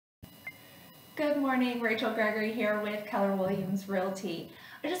Good morning, Rachel Gregory here with Keller Williams Realty.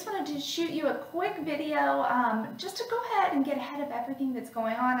 I just wanted to shoot you a quick video just to go ahead and get ahead of everything that's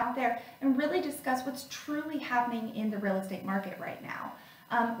going on out there and really discuss what's truly happening in the real estate market right now.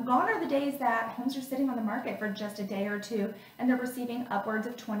 Gone are the days that homes are sitting on the market for just a day or two and they're receiving upwards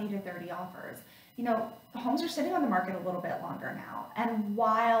of 20 to 30 offers. You know, homes are sitting on the market a little bit longer now, and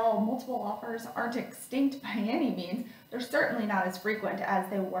while multiple offers aren't extinct by any means, they're certainly not as frequent as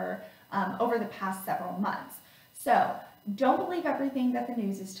they were over the past several months. So don't believe everything that the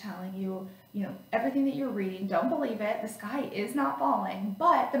news is telling you. You know, everything that you're reading, don't believe it. The sky is not falling,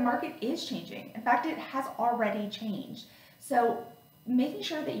 but the market is changing. In fact, it has already changed. So making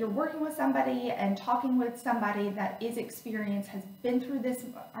sure that you're working with somebody and talking with somebody that is experienced, has been through this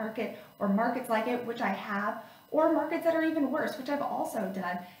market or markets like it, which I have, or markets that are even worse, which I've also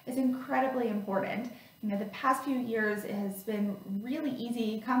done, is incredibly important. You know, the past few years has been really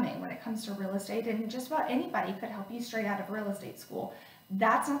easy coming when it comes to real estate, and just about anybody could help you straight out of real estate school.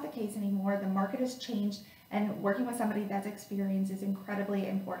 That's not the case anymore. The market has changed, and working with somebody that's experienced is incredibly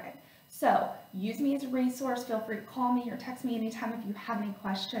important. So use me as a resource. Feel free to call me or text me anytime if you have any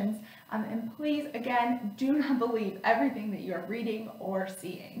questions. And please, again, do not believe everything that you are reading or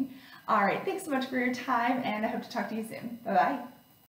seeing. All right, thanks so much for your time, and I hope to talk to you soon. Bye-bye.